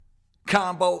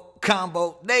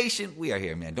Combo Nation. We are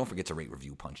here, man. Don't forget to rate,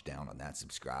 review, punch down on that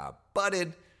subscribe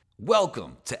button.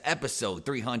 Welcome to episode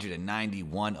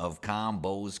 391 of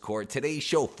Combos Court. Today's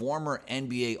show, former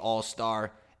NBA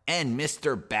All-Star and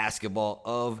Mr. Basketball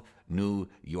of New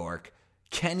York,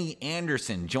 Kenny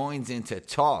Anderson, joins in to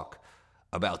talk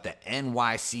about the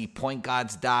NYC Point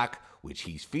Guards doc, which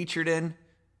he's featured in,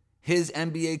 his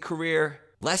NBA career,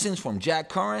 lessons from Jack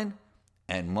Curran,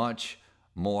 and much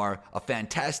more. A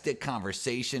fantastic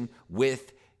conversation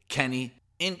with Kenny.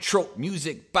 Intro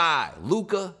music by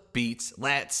Luca Beats.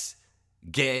 Let's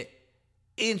get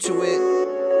into it.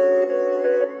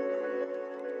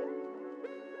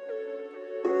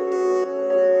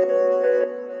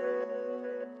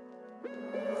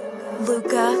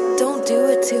 Luca, don't do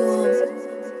it to him.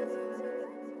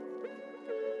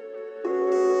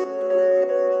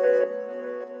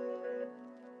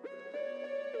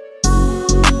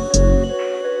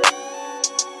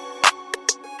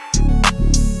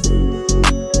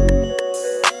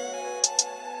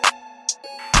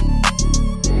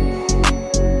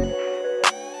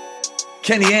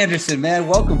 Kenny Anderson, man,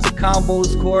 welcome to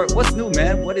Combos Court. What's new,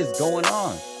 man? What is going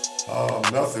on?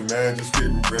 Nothing, man. Just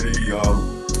getting ready.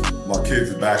 My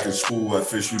kids are back in school at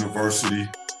Fisk University.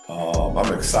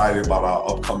 I'm excited about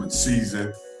our upcoming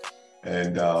season.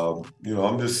 And,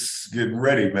 I'm just getting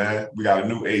ready, man. We got a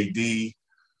new AD,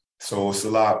 so it's a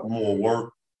lot more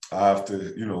work. I have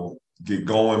to, get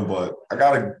going. But I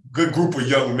got a good group of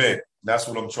young men. That's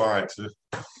what I'm trying to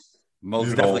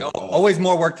Most definitely. Always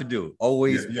more work to do.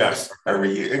 Always. Yes.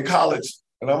 Every year in college,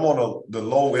 and I'm on the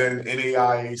low end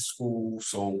NAIA school,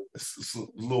 so it's a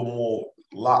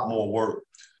lot more work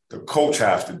the coach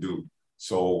has to do.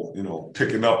 So,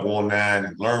 picking up on that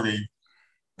and learning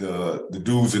the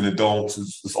do's and the don'ts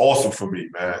is awesome for me,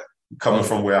 man. Coming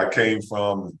from where I came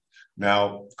from,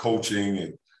 now coaching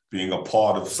and being a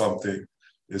part of something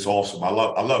is awesome. I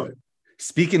love it.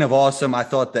 Speaking of awesome, I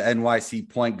thought the NYC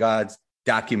Point Guards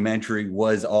documentary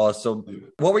was awesome.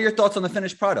 What were your thoughts on the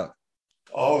finished product?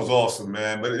 Oh, it was awesome,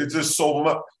 man. But it's just so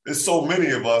much. There's so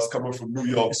many of us coming from New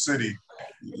York City.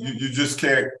 You just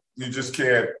can't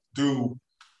do.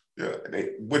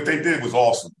 What they did was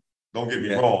awesome. Don't get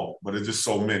me wrong, but it's just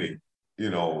so many,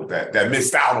 that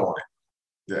missed out on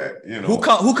it.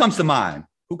 Who comes to mind?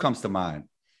 Who comes to mind?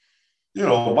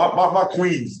 My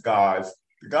Queens guys,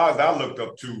 the guys I looked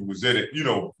up to was in it.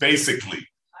 Basically.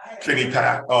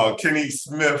 Kenny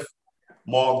Smith,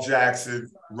 Mark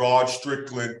Jackson, Rod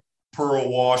Strickland, Pearl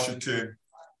Washington.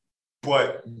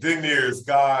 But then there's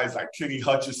guys like Kenny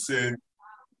Hutchison,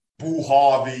 Boo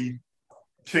Harvey,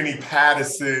 Kenny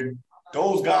Patterson.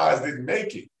 Those guys didn't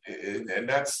make it. And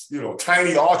that's,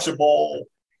 Tiny Archibald.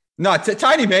 No,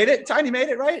 Tiny made it. Tiny made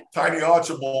it, right? Tiny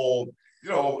Archibald,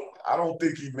 I don't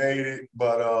think he made it.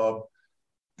 But,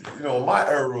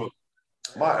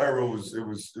 my era was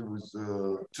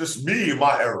just me in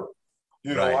my era.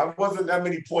 Right. I wasn't that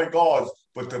many point guards,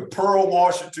 but the Pearl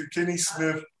Washington, Kenny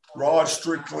Smith, Rod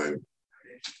Strickland,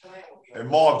 and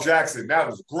Mark Jackson, that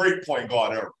was a great point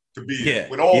guard era to be in.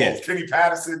 With all those, Kenny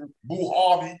Patterson, Boo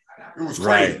Harvey, it was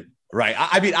crazy. Right.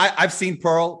 I mean, I've seen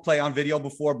Pearl play on video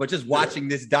before, but just watching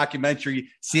this documentary,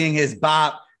 seeing his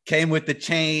bop, came with the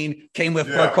chain, came with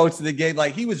fur coats to the game,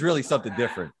 like he was really something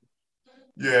different.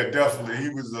 Yeah, definitely. He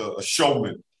was a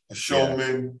showman.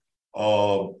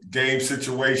 Game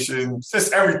situations,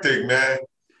 just everything, man.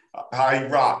 How he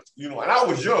rocked, and I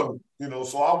was young,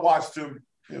 so I watched him,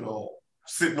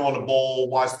 sitting on the ball,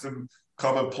 watched him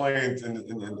come and playing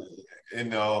in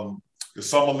the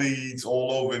summer leagues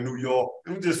all over in New York.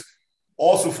 It was just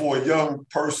also for a young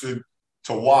person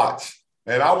to watch.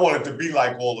 And I wanted to be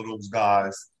like all of those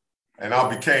guys, and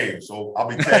I became. So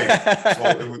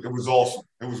it was awesome.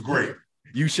 It was great.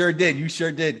 You sure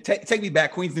did. Take me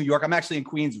back, Queens, New York. I'm actually in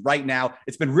Queens right now.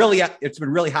 It's been really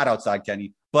hot outside,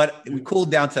 Kenny, but we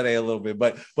cooled down today a little bit.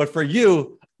 But for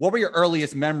you, what were your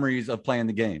earliest memories of playing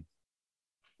the game?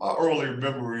 My early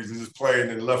memories is just playing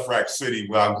in Left Rack City,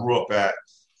 where I grew up at,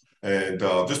 and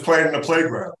just playing in the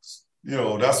playgrounds.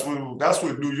 That's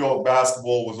what New York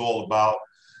basketball was all about.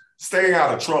 Staying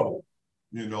out of trouble.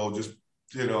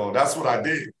 That's what I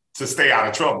did to stay out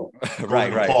of trouble. Go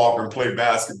to the park and play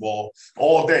basketball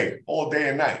all day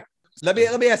and night. Let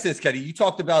me ask this, Kenny. You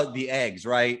talked about the eggs,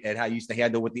 right? And how you used to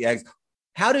handle with the eggs.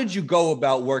 How did you go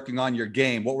about working on your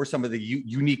game? What were some of the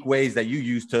unique ways that you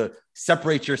used to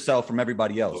separate yourself from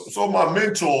everybody else? So my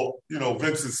mentor,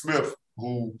 Vincent Smith,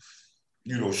 who,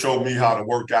 showed me how to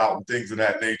work out and things of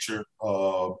that nature.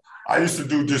 I used to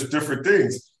do just different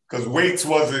things because weights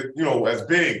wasn't, as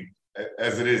big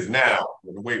as it is now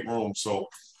in the weight room. So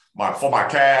for my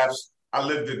calves, I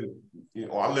lived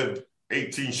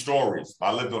 18 stories.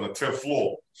 I lived on the 10th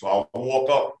floor. So I walk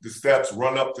up the steps,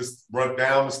 run down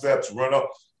the steps, run up,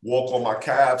 walk on my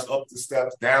calves, up the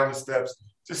steps, down the steps,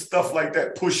 just stuff like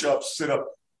that. Push-ups, sit-up.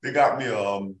 They got me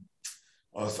the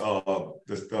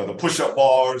push-up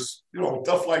bars,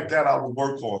 stuff like that I would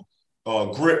work on.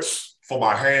 Grips for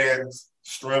my hands,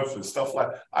 strength and stuff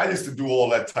like that. I used to do all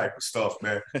that type of stuff,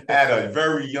 man, at a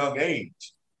very young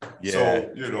age. Yeah.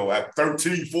 So, at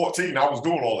 13, 14, I was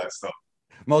doing all that stuff.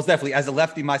 Most definitely. As a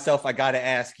lefty myself, I got to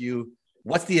ask you,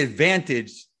 what's the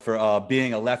advantage for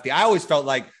being a lefty? I always felt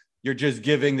like you're just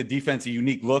giving the defense a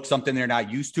unique look, something they're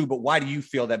not used to. But why do you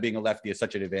feel that being a lefty is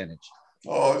such an advantage?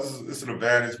 Oh, it's an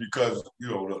advantage because,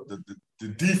 the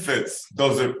defense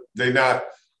they're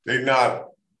not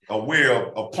aware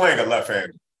of playing a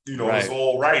left-handed. Right. It's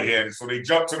all right-handed. So they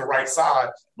jump to the right side.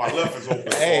 My left is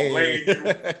open. Hey. So I'm laying you,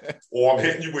 or I'm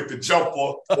hitting you with the jumper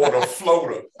or the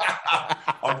floater.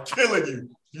 I'm killing you.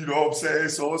 You know what I'm saying?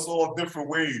 So it's all different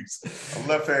ways. I'm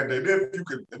left-handed. And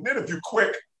then if you're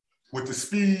quick with the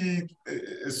speed, it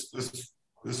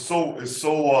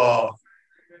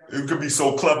could be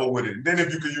so clever with it. And then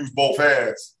if you could use both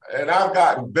hands, and I've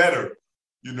gotten better,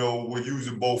 with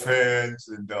using both hands.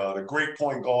 And the great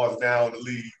point guards now in the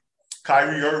league,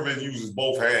 Kyrie Irving uses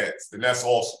both hands, and that's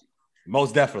awesome.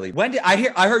 Most definitely. When did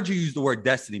I heard you use the word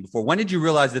destiny before? When did you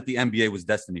realize that the NBA was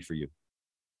destiny for you?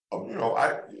 Oh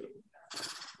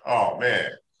man,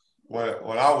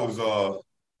 when I was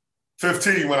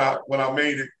 15, when I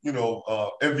made it,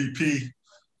 MVP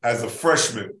as a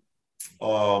freshman.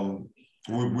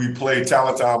 We played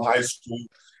Talentine High School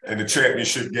in the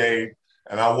championship game,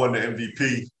 and I won the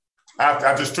MVP.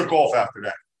 I just took off after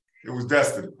that. It was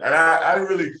destiny. And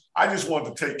I just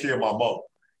wanted to take care of my mother.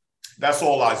 That's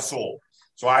all I saw.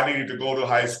 So I needed to go to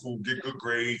high school, get good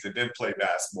grades, and then play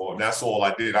basketball. And that's all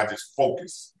I did. I just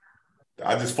focused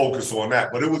on that.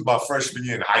 But it was my freshman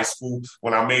year in high school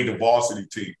when I made the varsity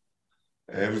team.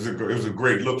 And it was a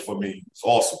great look for me. It's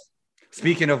awesome.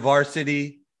 Speaking of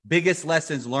varsity, biggest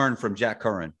lessons learned from Jack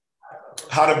Curran?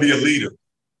 How to be a leader.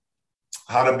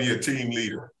 How to be a team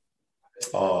leader.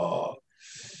 How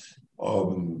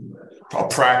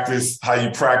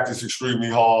you practice extremely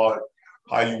hard,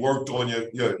 how you worked on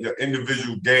your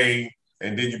individual game,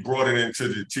 and then you brought it into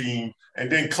the team,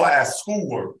 and then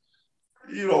schoolwork.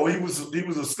 He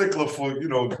was a stickler for, you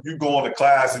going to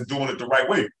class and doing it the right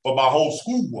way. But my whole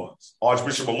school was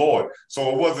Archbishop Malloy. So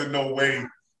it wasn't no way.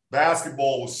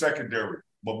 Basketball was secondary,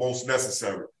 but most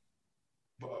necessary.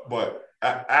 But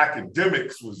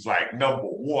academics was like number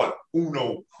one,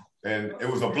 uno, and it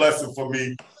was a blessing for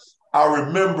me. I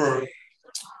remember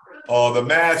the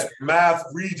math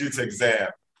Regents exam.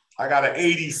 I got an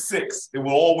 86. It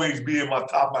will always be in my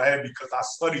top of my head because I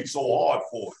studied so hard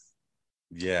for it.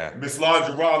 Yeah. Miss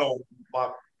Longerano,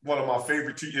 one of my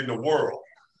favorite teachers in the world,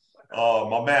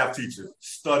 my math teacher,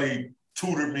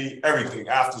 tutored me, everything,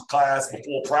 after class,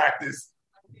 before practice.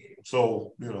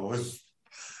 So, Malloy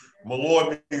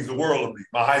means the world of me.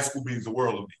 My high school means the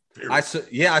world of me. Period.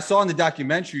 I saw in the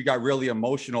documentary you got really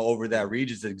emotional over that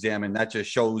Regents exam, and that just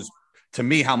shows to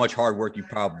me how much hard work you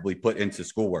probably put into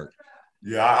schoolwork.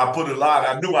 Yeah, I put a lot.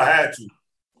 I knew I had to.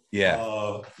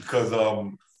 Yeah. Because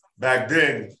back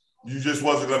then you just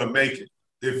wasn't gonna make it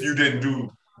if you didn't do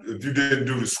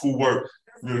the schoolwork.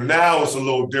 Now it's a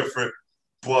little different,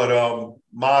 but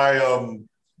my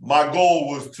goal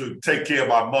was to take care of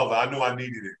my mother. I knew I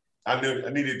needed it. I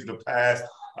needed it to pass.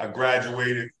 I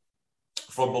graduated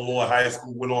from Malloy High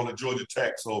School, went on to Georgia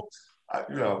Tech. So,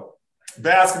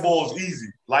 basketball is easy.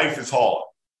 Life is hard.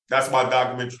 That's my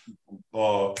documentary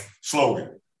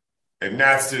slogan. And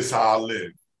that's just how I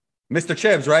live. Mr.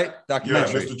 Chibbs, right?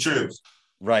 Documentary. Yeah, Mr. Chibbs.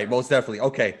 Right, most definitely.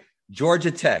 Okay,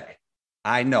 Georgia Tech.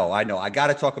 I know. I got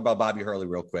to talk about Bobby Hurley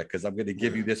real quick because I'm going to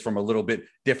give you this from a little bit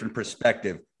different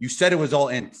perspective. You said it was all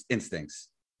instincts.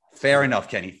 Fair enough,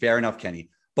 Kenny.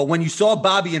 But when you saw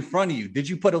Bobby in front of you, did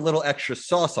you put a little extra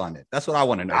sauce on it? That's what I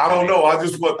want to know. I don't know. I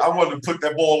wanted to put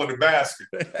that ball in the basket.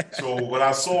 So when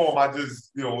I saw him,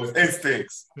 it was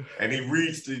instincts. And he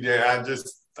reached it. Yeah, I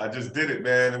just did it,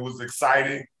 man. It was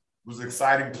exciting. It was an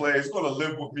exciting play. It's going to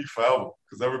live with me forever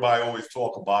because everybody always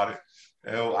talk about it.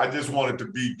 And I just wanted to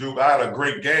beat Duke. I had a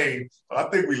great game, but I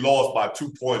think we lost by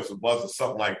 2 points or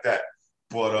something like that.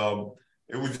 But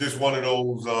it was just one of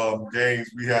those games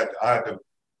I had to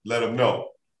let them know.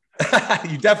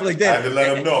 You definitely did. I had to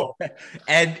let them know.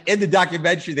 And in the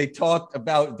documentary, they talked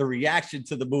about the reaction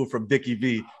to the move from Dickie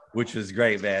V, which was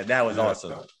great, man. That was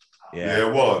awesome. Yeah,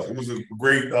 it was. It was a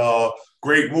great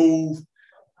move.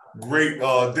 Great.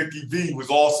 Dickie V was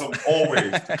awesome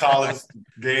always. College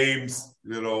games,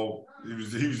 he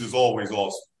was just always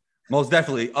awesome. Most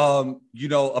definitely.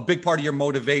 A big part of your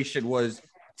motivation was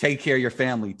take care of your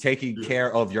family, taking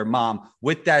care of your mom.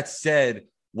 With that said,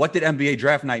 what did NBA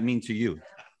draft night mean to you?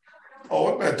 Oh,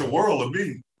 it meant the world to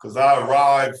me because I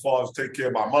arrived as far as take care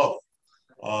of my mother.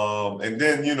 And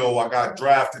then, I got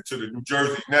drafted to the New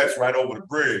Jersey Nets right over the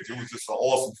bridge. It was just an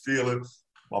awesome feeling.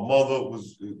 My mother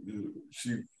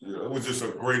it was just a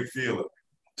great feeling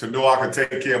to know I could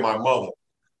take care of my mother.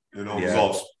 It was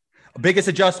awesome. Biggest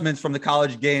adjustments from the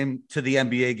college game to the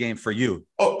NBA game for you?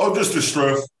 Just the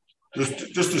strength.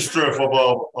 Just the strength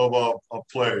of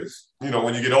players.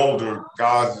 When you get older,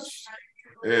 guys,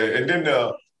 and then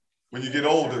when you get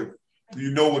older,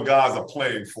 you know what guys are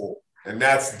playing for. And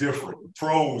that's different.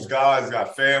 Pros, guys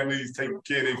got families, taking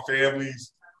care of their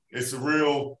families. It's a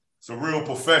real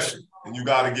profession, and you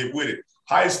got to get with it.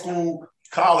 High school,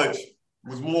 college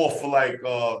was more for like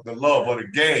the love of the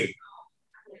game.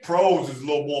 Pros is a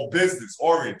little more business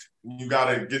oriented. You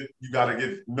gotta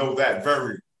know that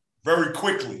very, very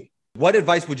quickly. What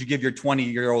advice would you give your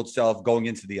 20-year-old self going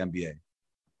into the NBA?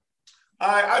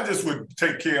 I just would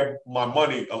take care of my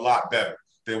money a lot better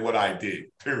than what I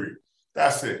did. Period.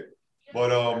 That's it.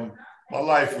 But my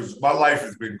life has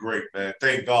been great, man.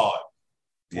 Thank God.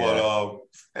 Yeah.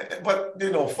 But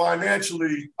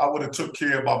financially, I would have took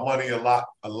care of my money a lot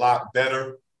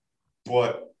better.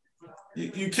 But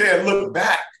you can't look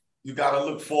back. You got to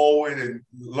look forward and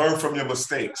learn from your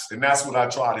mistakes, and that's what I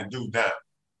try to do now.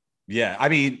 Yeah, I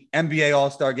mean, NBA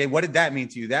All-Star Game. What did that mean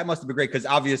to you? That must have been great because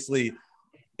obviously,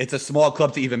 it's a small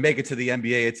club to even make it to the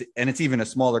NBA. It's even a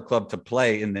smaller club to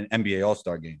play in the NBA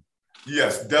All-Star Game.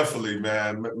 Yes, definitely,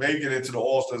 man. Making it to the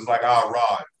All-Stars is like our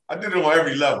ride. I did it on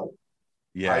every level.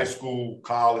 Yeah. High school,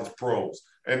 college, pros.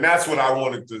 And that's what I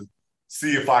wanted to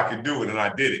see if I could do it, and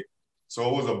I did it. So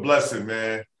it was a blessing,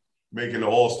 man, making the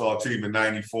All-Star team in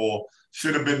 '94.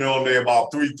 Should have been on there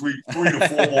about three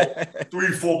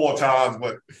to four more times,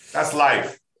 but that's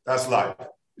life. That's life.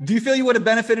 Do you feel you would have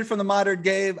benefited from the modern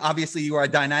game? Obviously, you are a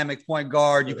dynamic point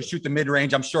guard. You could shoot the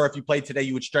mid-range. I'm sure if you played today,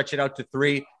 you would stretch it out to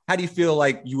three. How do you feel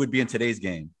like you would be in today's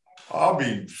game?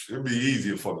 It'd be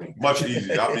easier for me, much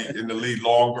easier. I'll be in the league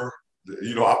longer.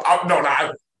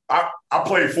 I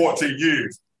played 14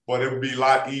 years, but it would be a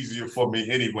lot easier for me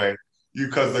anyway.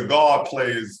 Because the guard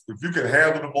players, if you can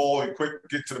handle the ball and quick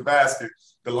get to the basket,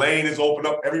 the lane is open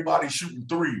up. Everybody's shooting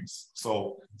threes.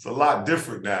 So it's a lot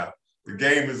different now. The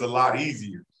game is a lot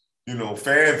easier.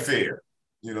 Fanfare.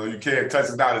 You can't touch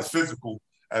it. Not as physical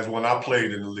as when I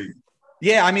played in the league.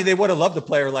 Yeah, I mean, they would have loved a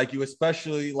player like you,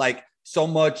 especially like so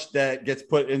much that gets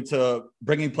put into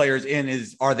bringing players in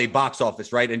are they box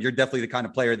office, right? And you're definitely the kind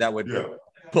of player that would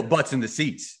put butts in the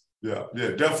seats. Yeah,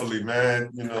 definitely,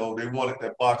 man. They wanted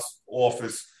that box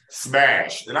office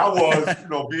smash. And I was,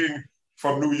 being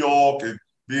from New York and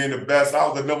being the best. I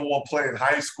was the number one player in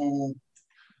high school.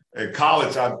 In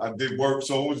college, I did work.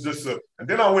 So it was just and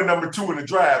then I went number 2 in the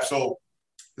draft. So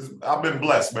I've been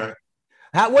blessed, man.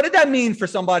 What did that mean for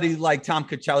somebody like Tom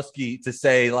Kachowski to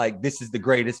say, like, this is the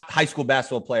greatest high school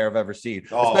basketball player I've ever seen?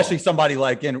 Especially somebody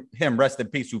like him, rest in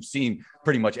peace, who've seen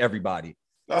pretty much everybody.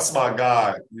 That's my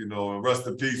guy, and rest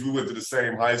in peace. We went to the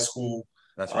same high school.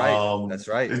 That's right. That's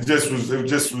right. It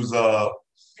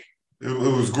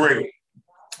was great.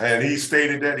 And he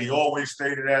stated that, he always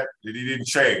stated that he didn't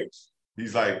change.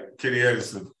 He's like, Kenny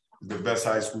Anderson is the best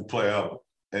high school player ever.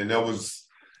 And that was,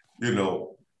 it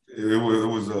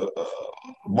was a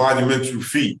monumental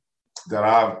feat that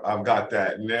I've got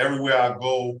that. And everywhere I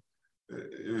go,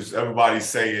 everybody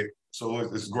say it. So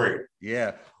it's great.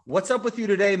 Yeah. What's up with you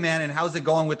today, man? And how's it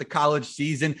going with the college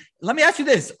season? Let me ask you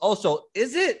this also.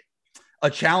 Is it a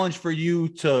challenge for you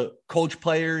to coach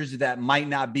players that might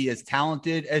not be as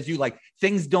talented as you? Like,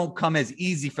 things don't come as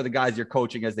easy for the guys you're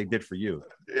coaching as they did for you.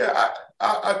 Yeah.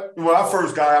 When I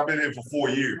first got, I've been here for 4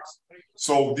 years.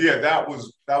 So yeah, that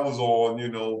was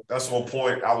on, that's on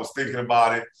point. I was thinking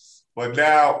about it, but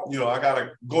now, I got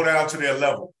to go down to their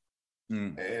level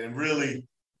and really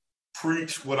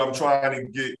preach what I'm trying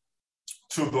to get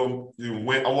to them.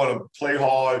 I want to play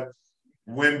hard,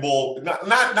 win ball,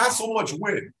 not so much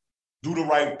win, do the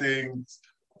right things,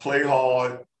 play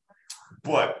hard,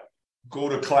 but go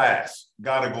to class.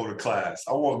 Got to go to class.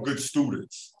 I want good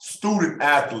students, student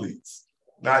athletes,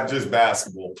 not just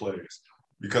basketball players.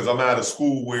 Because I'm at a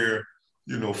school where,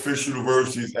 Fisk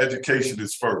University's education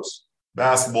is first,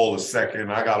 basketball is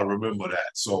second. I got to remember that.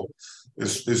 So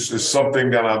it's something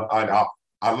that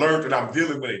I learned, and I'm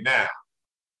dealing with it now.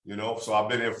 So I've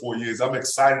been here 4 years. I'm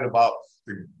excited about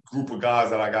the group of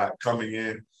guys that I got coming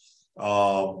in,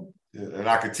 and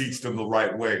I can teach them the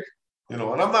right way. And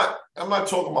I'm not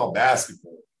talking about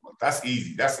basketball. That's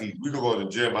easy. We can go to the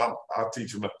gym. I'll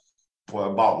teach them.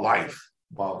 about life,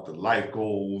 about the life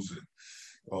goals. And,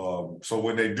 so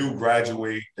when they do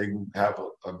graduate, they can have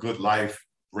a good life,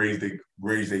 raise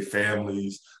their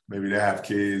families. Maybe they have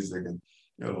kids. They can,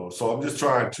 So I'm just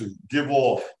trying to give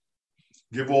off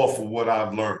of what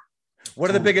I've learned. What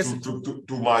are the biggest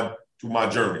through my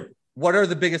journey? What are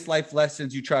the biggest life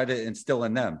lessons you try to instill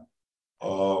in them?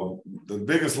 The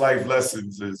biggest life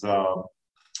lessons is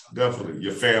definitely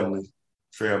your family.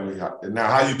 And now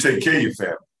how you take care of your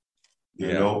family.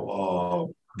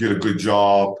 Get a good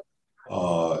job,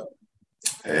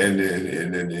 and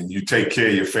then you take care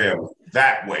of your family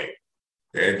that way.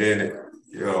 And then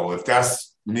if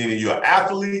that's meaning you're an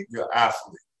athlete,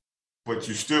 but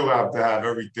you still have to have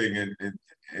everything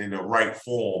in the right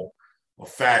form or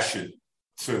fashion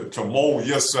to mold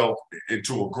yourself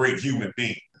into a great human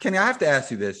being. Kenny, I have to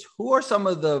ask you this. Who are some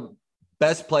of the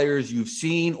best players you've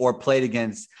seen or played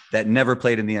against that never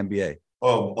played in the NBA?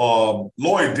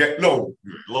 Lloyd Daniels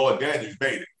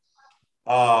made it.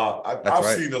 I've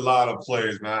seen a lot of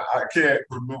players, man. I can't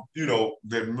remember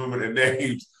the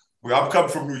names. I'm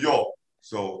coming from New York,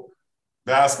 so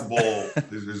basketball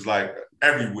is like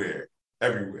everywhere.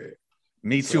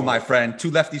 Me too, my friend.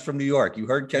 Two lefties from New York. You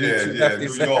heard Kenny? Two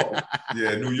lefties. New York.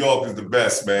 New York is the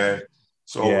best, man.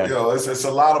 So it's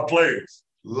a lot of players.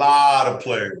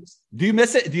 Do you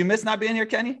miss it? Do you miss not being here,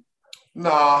 Kenny?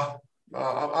 Nah,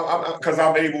 because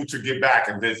I'm able to get back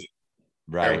and visit.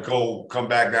 Right. And come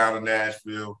back down to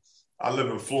Nashville. I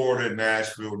live in Florida and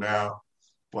Nashville now,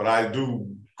 but I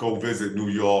do go visit New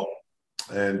York,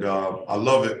 and I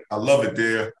love it. I love it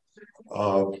there.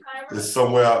 It's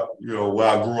somewhere where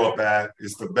I grew up at.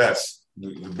 It's the best.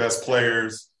 The best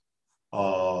players.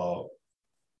 The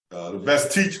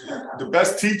best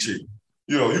teaching.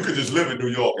 You could just live in New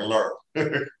York and learn.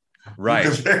 Right.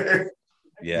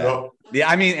 Yeah. Yeah.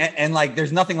 I mean, and like,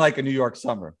 there's nothing like a New York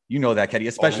summer. You know that, Kenny,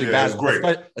 especially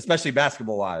basketball, especially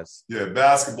basketball wise. Yeah.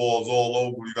 Basketball is all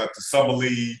over. You got the summer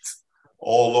leagues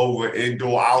all over,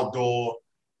 indoor, outdoor,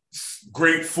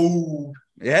 great food.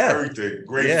 Yeah. Everything.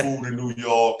 Great food in New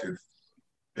York.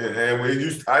 And when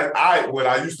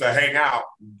I used to hang out,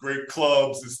 great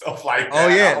clubs and stuff like that. Oh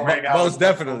yeah, most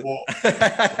definitely.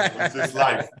 It's just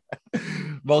life.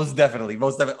 Most definitely.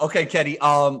 Okay, Kenny.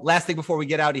 Last thing before we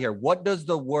get out of here, what does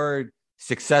the word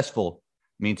successful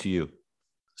mean to you?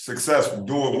 Successful,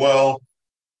 doing well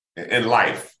in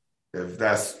life. If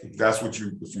that's what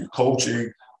if you're coaching,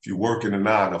 if you're working a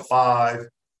 9 to 5,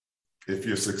 if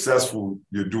you're successful,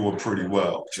 you're doing pretty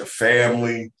well. With your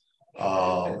family.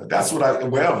 That's what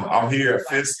I'm here at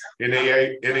Fisk,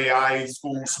 NAIA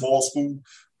school, small school,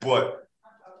 but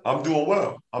I'm doing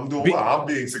well. I'm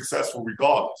being successful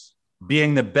regardless.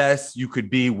 Being the best you could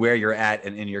be where you're at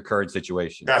and in your current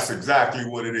situation. That's exactly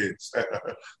what it is.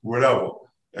 Whatever.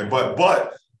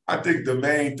 But I think the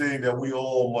main thing that we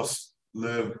all must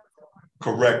live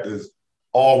correct is,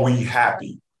 are we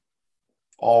happy?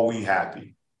 Are we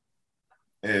happy?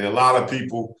 And a lot of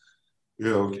people,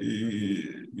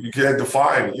 you can't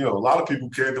define it. A lot of people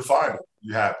can't define it.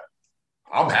 You happy?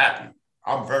 I'm happy.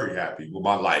 I'm very happy with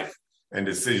my life and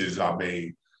decisions I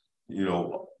made.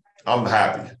 I'm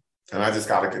happy. And I just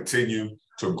got to continue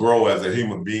to grow as a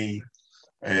human being.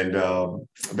 And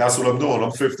that's what I'm doing.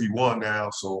 I'm 51 now.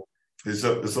 So it's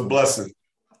a blessing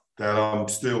that I'm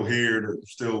still here,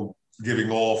 still giving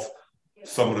off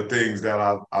some of the things that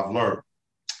I've learned.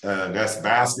 And that's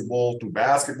through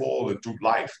basketball and through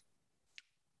life.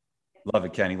 Love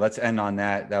it, Kenny. Let's end on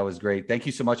that. That was great. Thank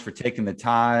you so much for taking the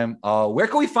time. Where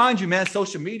can we find you, man?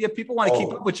 Social media. People want to keep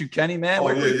up with you, Kenny, man.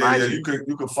 You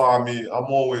can find me. I'm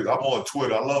on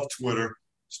Twitter. I love Twitter.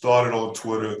 Started on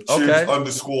Twitter. Okay.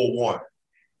 Chibs_1.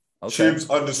 Okay.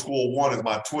 Chibs_1 is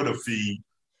my Twitter feed.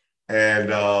 And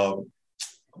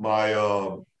my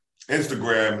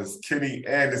Instagram is Kenny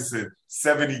Anderson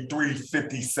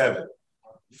 7357.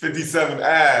 57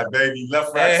 Ave, baby.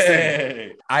 Left, right,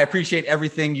 center. I appreciate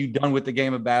everything you've done with the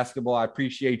game of basketball. I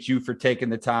appreciate you for taking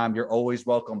the time. You're always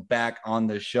welcome back on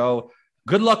the show.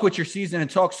 Good luck with your season and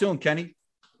talk soon, Kenny.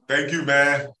 Thank you,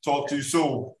 man. Talk to you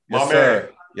soon. Yes, sir.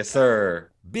 Yes,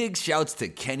 sir. Big shouts to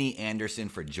Kenny Anderson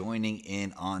for joining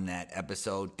in on that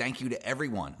episode. Thank you to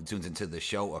everyone who tunes into the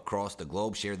show across the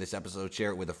globe. Share this episode.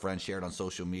 Share it with a friend. Share it on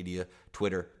social media,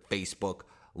 Twitter, Facebook,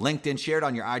 LinkedIn. Share it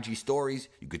on your IG stories.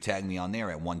 You could tag me on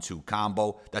there at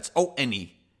 12combo. That's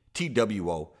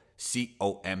ONETWOCOMBO.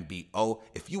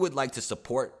 If you would like to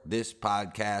support this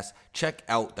podcast, check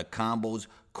out the Combos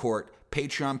Court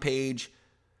Patreon page.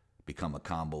 Become a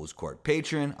Combos Court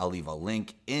patron. I'll leave a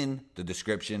link in the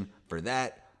description for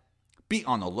that. Be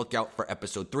on the lookout for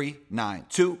episode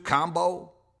 392.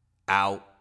 Combo out.